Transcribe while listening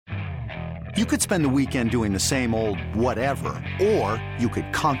You could spend the weekend doing the same old whatever, or you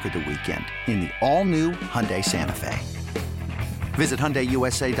could conquer the weekend in the all-new Hyundai Santa Fe. Visit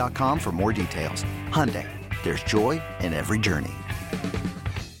HyundaiUSA.com for more details. Hyundai, there's joy in every journey.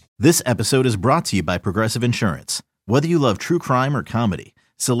 This episode is brought to you by Progressive Insurance. Whether you love true crime or comedy,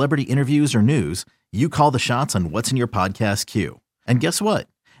 celebrity interviews or news, you call the shots on what's in your podcast queue. And guess what?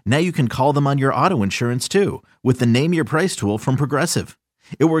 Now you can call them on your auto insurance too with the Name Your Price tool from Progressive.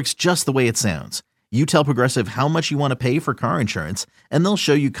 It works just the way it sounds. You tell Progressive how much you want to pay for car insurance, and they'll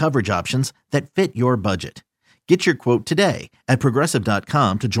show you coverage options that fit your budget. Get your quote today at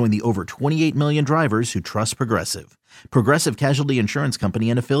Progressive.com to join the over 28 million drivers who trust Progressive. Progressive Casualty Insurance Company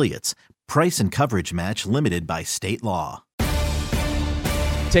and Affiliates. Price and coverage match limited by state law.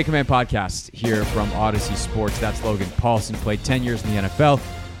 Take Command Podcast here from Odyssey Sports. That's Logan Paulson, played 10 years in the NFL.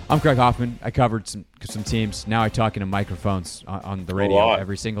 I'm Craig Hoffman. I covered some teams. Now I talk into microphones on the radio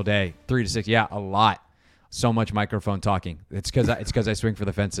every single day, 3 to 6. Yeah, a lot. So much microphone talking. It's because I swing for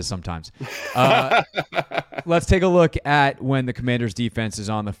the fences sometimes. Let's take a look at when the Commanders' defense is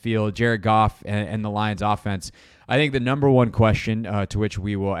on the field. Jared Goff and the Lions' offense. I think the number one question to which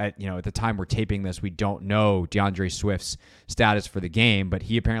we will, at the time we're taping this, we don't know DeAndre Swift's status for the game, but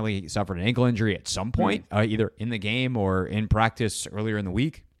he apparently suffered an ankle injury at some point, either in the game or in practice earlier in the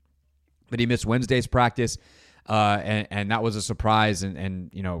week. But he missed Wednesday's practice, and that was a surprise.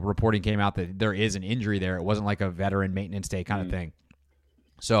 And reporting came out that there is an injury there. It wasn't like a veteran maintenance day kind of thing.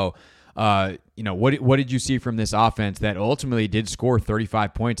 So, what did you see from this offense that ultimately did score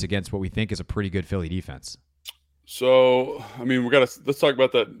 35 points against what we think is a pretty good Philly defense? So, let's talk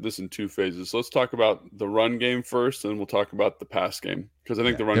about this in two phases. So let's talk about the run game first, and then we'll talk about the pass game, because I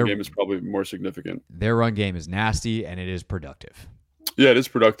think the run game is probably more significant. Their run game is nasty, and it is productive. Yeah, it is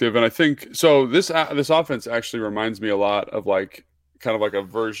productive, and I think so. This offense actually reminds me a lot of kind of like a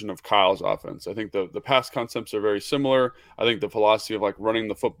version of Kyle's offense. I think the pass concepts are very similar. I think the philosophy of running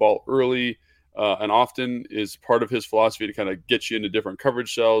the football early and often is part of his philosophy to kind of get you into different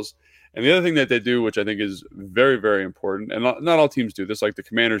coverage cells. And the other thing that they do, which I think is very, very important, and not all teams do this, like the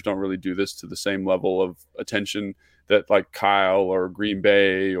Commanders don't really do this to the same level of attention that like Kyle or Green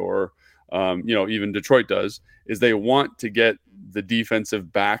Bay or even Detroit does, is they want to get the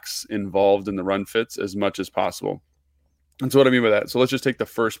defensive backs involved in the run fits as much as possible. And so what I mean by that, so let's just take the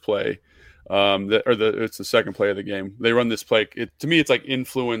first play, it's the second play of the game. They run this play. To me, it's like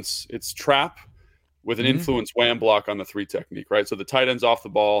influence. It's trap with an influence wham block on the 3 technique, right? So the tight end's off the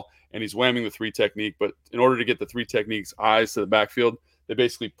ball and he's whamming the 3 technique, but in order to get the 3 technique's eyes to the backfield, they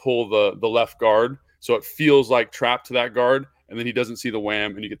basically pull the left guard. So it feels like trap to that guard, and then he doesn't see the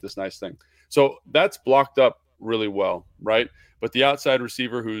wham, and you get this nice thing. So that's blocked up really well, right? But the outside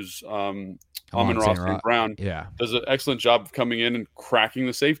receiver, who's Amon-Ra St. Brown, does an excellent job of coming in and cracking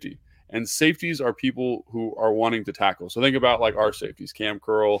the safety. And safeties are people who are wanting to tackle. So think about like our safeties, Cam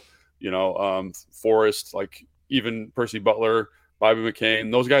Curl, Forrest, like even Percy Butler, Bobby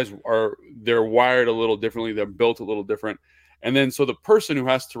McCain. Those guys they're wired a little differently. They're built a little different. And then so the person who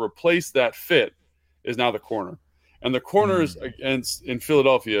has to replace that fit is now the corner. And the corners in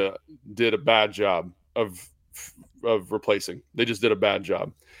Philadelphia did a bad job of replacing. They just did a bad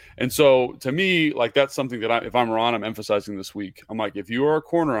job. And so to me, like that's something that if I'm Ron, I'm emphasizing this week. I'm like, if you are a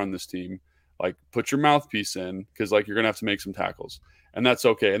corner on this team, like put your mouthpiece in, because like you're going to have to make some tackles. And that's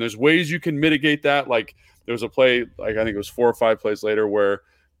okay. And there's ways you can mitigate that. Like there was a play, like I think it was 4 or 5 plays later where,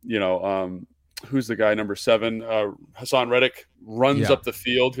 who's the guy, number 7, Hassan Reddick runs up the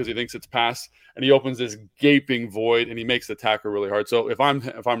field because he thinks it's pass, and he opens this gaping void and he makes the tackle really hard. So if I'm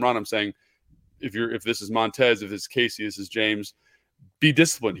Ron, I'm saying, if this is Montez, if this is Casey, this is James, be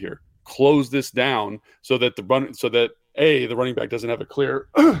disciplined here. Close this down so that the running back doesn't have a clear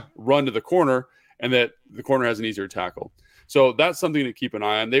run to the corner, and that the corner has an easier tackle. So that's something to keep an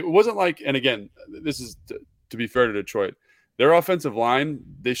eye on. It wasn't like, and again, this is to be fair to Detroit, their offensive line,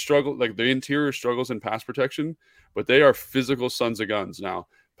 they struggle, like the interior struggles in pass protection, but they are physical sons of guns now.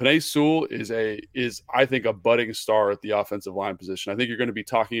 Penei Sewell is I think a budding star at the offensive line position. I think you're going to be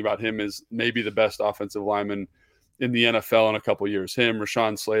talking about him as maybe the best offensive lineman in the NFL in a couple of years. Him,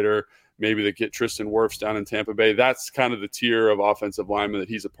 Rashawn Slater, maybe they get Tristan Wirfs down in Tampa Bay. That's kind of the tier of offensive lineman that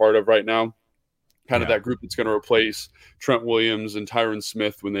he's a part of right now. Kind of that group that's going to replace Trent Williams and Tyron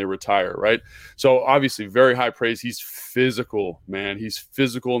Smith when they retire, right? So obviously very high praise. He's physical, man. He's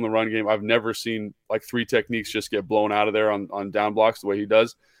physical in the run game. I've never seen like 3 techniques just get blown out of there on down blocks the way he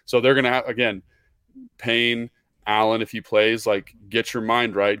does. So they're going to have, again, Payne, Allen, if he plays, like get your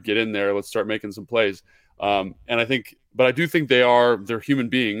mind right, get in there. Let's start making some plays. And I do think they're human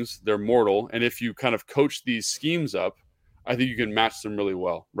beings. They're mortal. And if you kind of coach these schemes up, I think you can match them really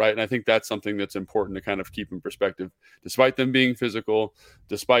well, right? And I think that's something that's important to kind of keep in perspective, despite them being physical,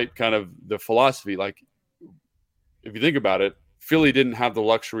 despite kind of the philosophy. Like, if you think about it, Philly didn't have the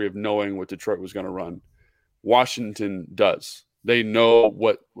luxury of knowing what Detroit was going to run. Washington does. They know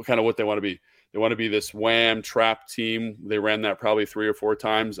what they want to be. They want to be this wham trap team. They ran that probably 3 or 4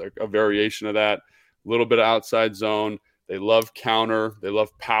 times, a variation of that, a little bit of outside zone. They love counter. They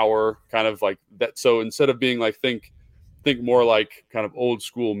love power, kind of like that. So instead of being like, think more like kind of old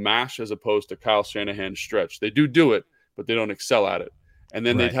school mash as opposed to Kyle Shanahan stretch. They do it, but they don't excel at it. And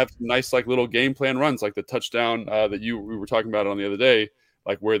then they'd have some nice like little game plan runs, like the touchdown that we were talking about on the other day,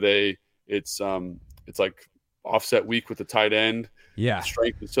 like where it's like offset weak with the tight end. Yeah.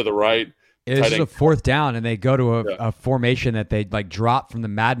 Strength is to the right. It's just a 4th down, and they go to a formation that they like dropped from the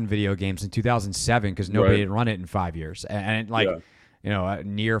Madden video games in 2007 because nobody had run it in 5 years. And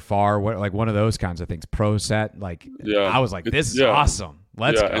near far, like one of those kinds of things. Pro set, like I was like, this is awesome.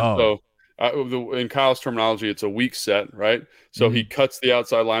 Let's go. And so, in Kyle's terminology, it's a weak set, right? So he cuts the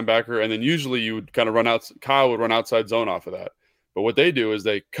outside linebacker, and then usually you would kind of Kyle would run outside zone off of that. But what they do is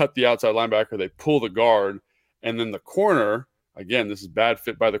they cut the outside linebacker, they pull the guard, and then the corner. Again, this is bad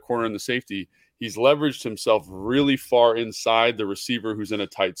fit by the corner and the safety. He's leveraged himself really far inside the receiver who's in a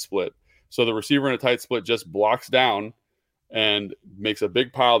tight split. So the receiver in a tight split just blocks down and makes a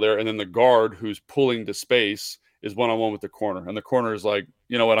big pile there. And then the guard who's pulling to space is one-on-one with the corner. And the corner is like,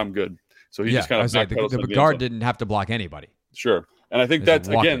 you know what, I'm good. So he just kind of the guard didn't have to block anybody. Sure. And I think that's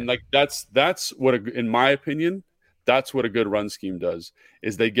what, in my opinion, that's what a good run scheme does,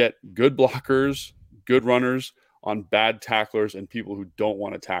 is they get good blockers, good runners on bad tacklers and people who don't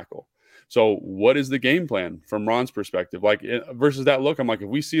want to tackle. So what is the game plan from Ron's perspective? Like versus that look, I'm like, if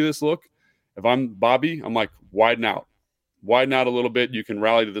we see this look, if I'm Bobby, I'm like, widen out a little bit. You can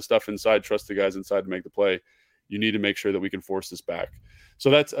rally to the stuff inside, trust the guys inside to make the play. You need to make sure that we can force this back.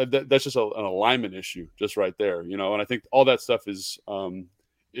 So that's just an alignment issue just right there, And I think all that stuff is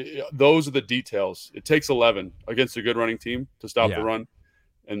those are the details. It takes 11 against a good running team to stop the run.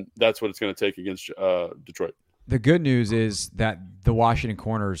 And that's what it's going to take against Detroit. The good news is that the Washington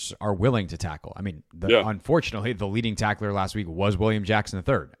corners are willing to tackle. I mean, unfortunately, the leading tackler last week was William Jackson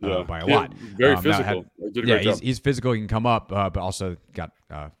III by a lot. Very physical. He's physical. He can come up, but also got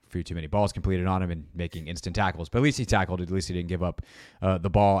a few too many balls completed on him and making instant tackles. But at least he tackled. At least he didn't give up the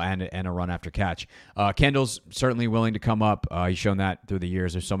ball and a run after catch. Kendall's certainly willing to come up. He's shown that through the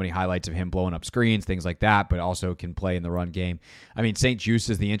years. There's so many highlights of him blowing up screens, things like that, but also can play in the run game. I mean, St. Juste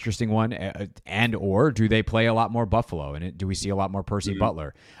is the interesting one. Or do they play a lot more Buffalo? And do we see a lot more Percy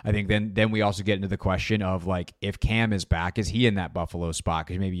Butler? I think then we also get into the question of, like, if Cam is back, is he in that Buffalo spot?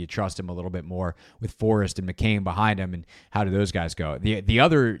 Because maybe you trust him a little bit more with Forrest and McCain behind him, and how do those guys go? The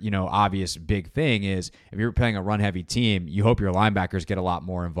other, obvious big thing is, if you're playing a run-heavy team, you hope your linebackers get a lot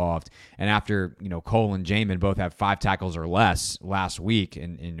more involved. And after, Cole and Jamin both have 5 tackles or less last week,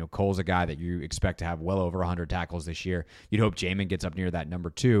 and Cole's a guy that you expect to have well over 100 tackles this year. You'd hope Jamin gets up near that number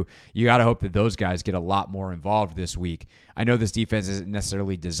 2. You got to hope that those guys get a lot more involved this week. I know this defense isn't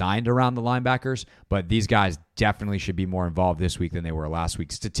necessarily designed around the linebackers, but these guys definitely should be more involved this week than they were last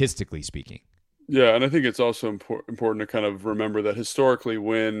week, statistically speaking. Yeah, and I think it's also important to kind of remember that historically,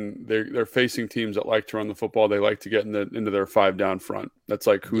 when they're facing teams that like to run the football, they like to get into their 5 down front. That's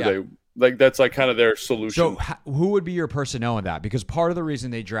like they like. That's like kind of their solution. So, who would be your personnel in that? Because part of the reason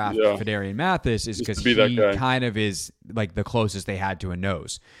they draft Fedarian Mathis is because he kind of is like the closest they had to a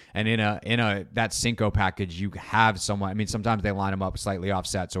nose. And in a that Cinco package, you have someone. I mean, sometimes they line them up slightly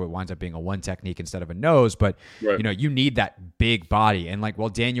offset, so it winds up being a 1 technique instead of a nose. But you need that big body. And like,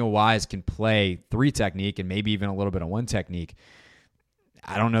 Daniel Wise can play 3 technique and maybe even a little bit of 1 technique.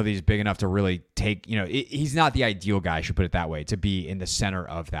 I don't know that he's big enough to really take, he's not the ideal guy, I should put it that way, to be in the center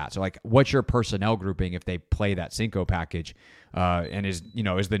of that. So, like, what's your personnel grouping if they play that Cinco package? And is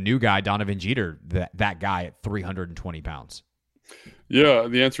the new guy, Donovan Jeter, that guy at 320 pounds? Yeah,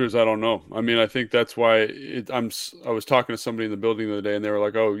 the answer is I don't know. I mean, I think that's why I was talking to somebody in the building the other day, and they were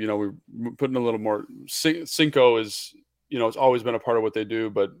like, oh, we're putting a little more. Cinco is, it's always been a part of what they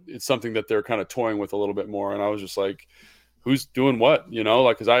do, but it's something that they're kind of toying with a little bit more. And I was just like, who's doing what,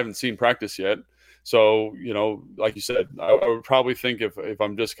 because I haven't seen practice yet. So, like you said, I would probably think if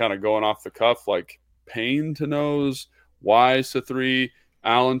I'm just kind of going off the cuff, like Payne to nose, Wise to 3,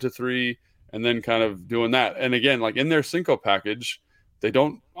 Allen to 3, and then kind of doing that. And again, like in their Cinco package, they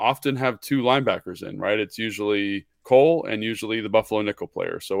don't often have 2 linebackers in, right? It's usually Cole and usually the Buffalo nickel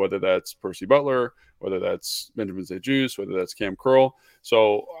player. So whether that's Percy Butler, whether that's Benjamin St. Juste, whether that's Cam Curl.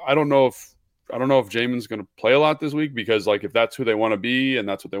 So I don't know if Jamin's going to play a lot this week, because like if that's who they want to be and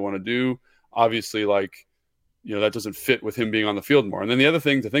that's what they want to do, obviously like that doesn't fit with him being on the field more. And then the other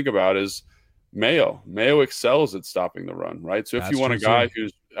thing to think about is Mayo. Mayo excels at stopping the run, right? So if you want a guy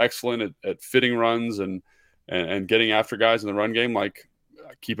who's excellent at fitting runs and getting after guys in the run game, like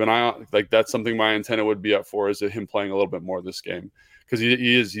keep an eye on, like that's something my antenna would be up for, is him playing a little bit more this game, because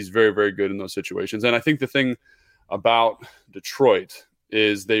he's very, very good in those situations. And I think the thing about Detroit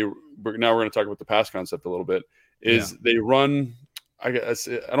is now we're going to talk about the pass concept a little bit, is they run, I guess,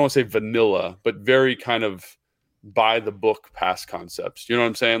 I don't want to say vanilla, but very kind of by the book pass concepts. You know what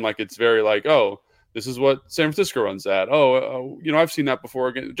I'm saying? Like, it's very like, oh, this is what San Francisco runs at. I've seen that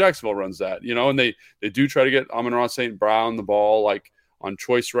before. Jacksonville runs that, and they do try to get Amon-Ra St. Brown the ball, like on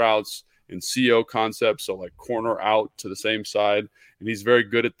choice routes and CO concepts. So like corner out to the same side. And he's very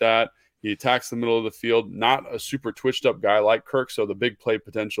good at that. He attacks the middle of the field, not a super twitched up guy like Kirk. So the big play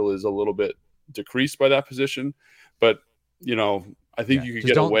potential is a little bit decreased by that position. But, I think you could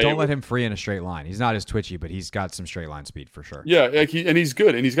get away. Don't let him free in a straight line. He's not as twitchy, but he's got some straight line speed for sure. Yeah, and he's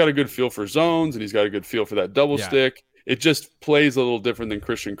good, and he's got a good feel for zones, and he's got a good feel for that double stick. It just plays a little different than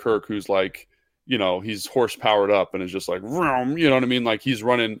Christian Kirk, who's like, he's horse powered up and is just like, vroom, you know what I mean? Like he's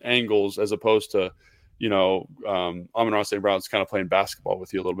running angles as opposed to, Amon-Ra St. Brown's kind of playing basketball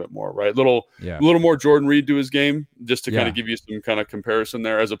with you a little bit more, right? A little more Jordan Reed to his game, just to kind of give you some kind of comparison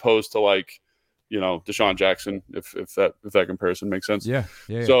there, as opposed to like, Deshaun Jackson, if that comparison makes sense. Yeah.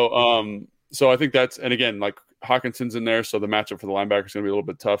 So I think that's, and again, like Hawkinson's in there, so the matchup for the linebacker is going to be a little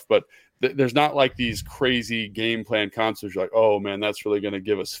bit tough, but there's not like these crazy game plan concepts. You're like, oh man, that's really going to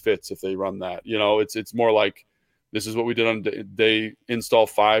give us fits if they run that. It's more like, this is what we did on day install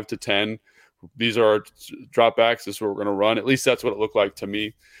 5 to 10. These are our dropbacks. This is what we're going to run. At least that's what it looked like to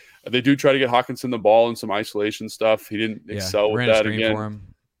me. They do try to get Hawkinson the ball in some isolation stuff. He didn't excel with that again. For him.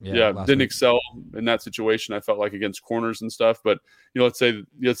 Didn't excel in that situation, I felt like, against corners and stuff. But let's say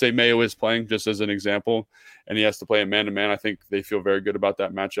Mayo is playing, just as an example, and he has to play a man-to-man. I think they feel very good about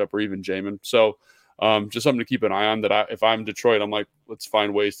that matchup, or even Jamin. So just something to keep an eye on. If I'm Detroit, I'm like, let's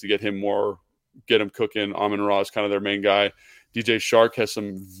find ways to get him cooking. Amon-Ra is kind of their main guy. DJ Shark has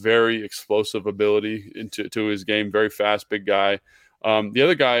some very explosive ability to his game, very fast, big guy. The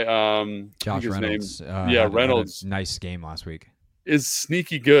other guy, Josh Reynolds. Reynolds. Had a nice game last week. Is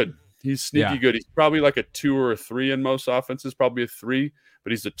sneaky good. He's sneaky good. He's probably like a 2 or a 3 in most offenses, probably a 3,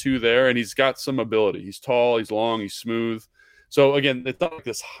 but he's a 2 there, and he's got some ability. He's tall, he's long, he's smooth. So again, it's not like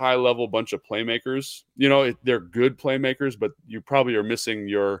this high level bunch of playmakers. They're good playmakers, but you probably are missing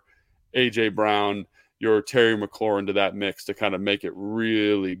your AJ Brown, your Terry McLaurin to that mix to kind of make it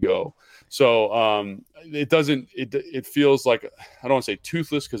really go. So it feels like, I don't want to say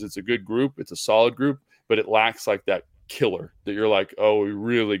toothless, because it's a good group, it's a solid group, but it lacks like that killer that you're like, oh, we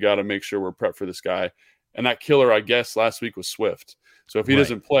really got to make sure we're prepped for this guy. And that killer, I guess, last week was Swift. So if he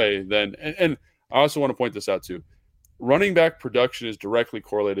doesn't play, then and I also want to point this out too. Running back production is directly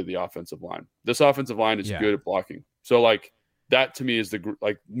correlated to the offensive line. This offensive line is good at blocking. So like that to me is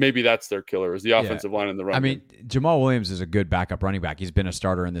maybe that's their killer, is the offensive line and the run. I mean, Jamal Williams is a good backup running back. He's been a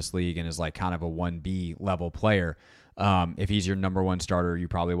starter in this league and is like kind of a 1B level player. If he's your number 1 starter, you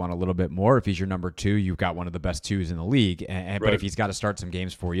probably want a little bit more. If he's your number 2, you've got one of the best 2s in the league. But if he's got to start some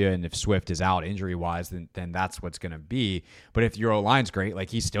games for you, and if Swift is out injury-wise, then that's what's going to be. But if your O-line's great, like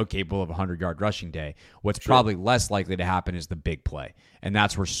he's still capable of a 100-yard rushing day. What's probably less likely to happen is the big play. And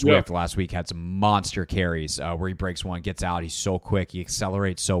that's where Swift last week had some monster carries where he breaks one, gets out. He's so quick. He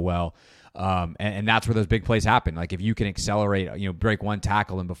accelerates so well. And that's where those big plays happen. Like if you can accelerate, break one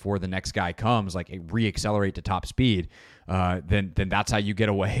tackle and before the next guy comes, like re-accelerate to top speed, then that's how you get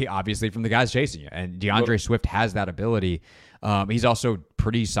away, obviously, from the guys chasing you. And DeAndre Swift has that ability. He's also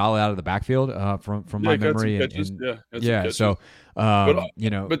pretty solid out of the backfield from my memory. But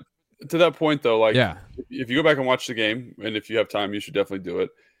to that point though, like if you go back and watch the game, and if you have time, you should definitely do it.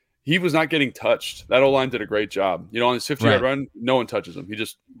 He was not getting touched. That O-line did a great job. On his 50-yard run, no one touches him. He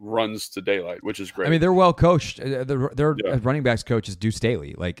just runs to daylight, which is great. I mean, they're well coached. Their running backs coach is Deuce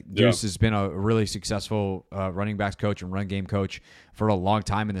Staley. Like Deuce has been a really successful running backs coach and run game coach for a long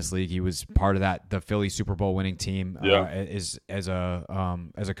time in this league. He was part of the Philly Super Bowl winning team as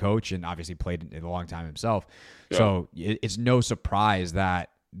a coach, and obviously played in a long time himself. Yeah. So it's no surprise that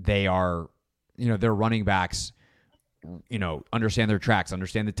they are, their running backs, understand their tracks,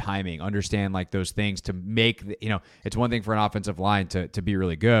 understand the timing, understand like those things to make, it's one thing for an offensive line to be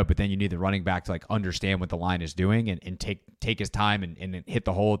really good, but then you need the running back to like understand what the line is doing and take his time and hit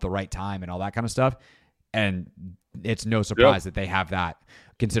the hole at the right time and all that kind of stuff. And it's no surprise that they have that,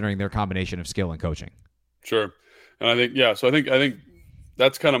 considering their combination of skill and coaching. Sure. And I think, so I think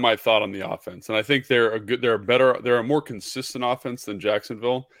that's kind of my thought on the offense. And I think they're a more consistent offense than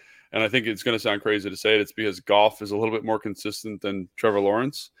Jacksonville. And I think it's going to sound crazy to say it. It's because Goff is a little bit more consistent than Trevor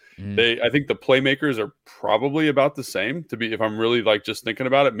Lawrence. I think the playmakers are probably about the same, if I'm really like just thinking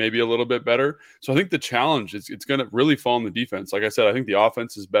about it, maybe a little bit better. So I think the challenge is it's going to really fall on the defense. Like I said, I think the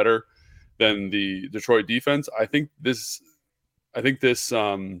offense is better than the Detroit defense. I think this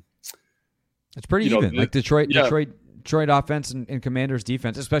it's pretty even. Like Detroit offense and Commanders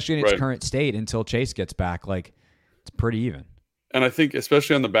defense, especially in its current state until Chase gets back, like it's pretty even. And I think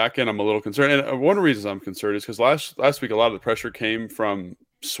especially on the back end, I'm a little concerned. And one of the reasons I'm concerned is because last week a lot of the pressure came from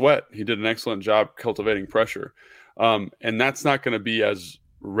Sweat. He did an excellent job cultivating pressure. And that's not going to be as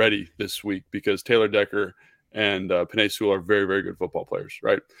ready this week because Taylor Decker and Penei Sewell are very, very good football players,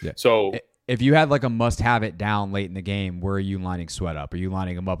 right? Yeah. So if you had like a must-have it down late in the game, where are you lining Sweat up? Are you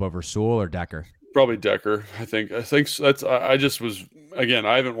lining him up over Sewell or Decker? Probably Decker. I think that's. I just was, again,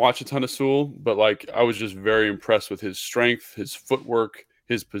 I haven't watched a ton of Sewell, but like I was just very impressed with his strength, his footwork,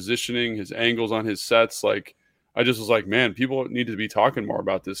 his positioning, his angles on his sets. Like I just was like, man, people need to be talking more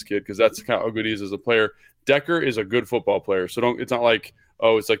about this kid because that's how good he is as a player. Decker is a good football player, so it's not like,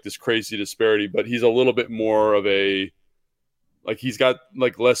 oh, it's like this crazy disparity, but he's a little bit more of a, like he's got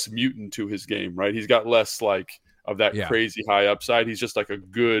like less mutant to his game, right? He's got less like of that crazy high upside. He's just like a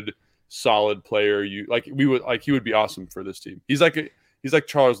good, solid player. He would be awesome for this team. He's like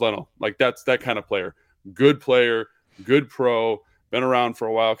Charles Leno, like that's that kind of player. Good player, good pro, been around for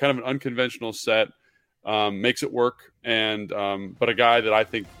a while, kind of an unconventional set, makes it work, and but a guy that I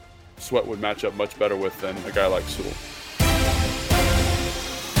think Sweat would match up much better with than a guy like Sewell.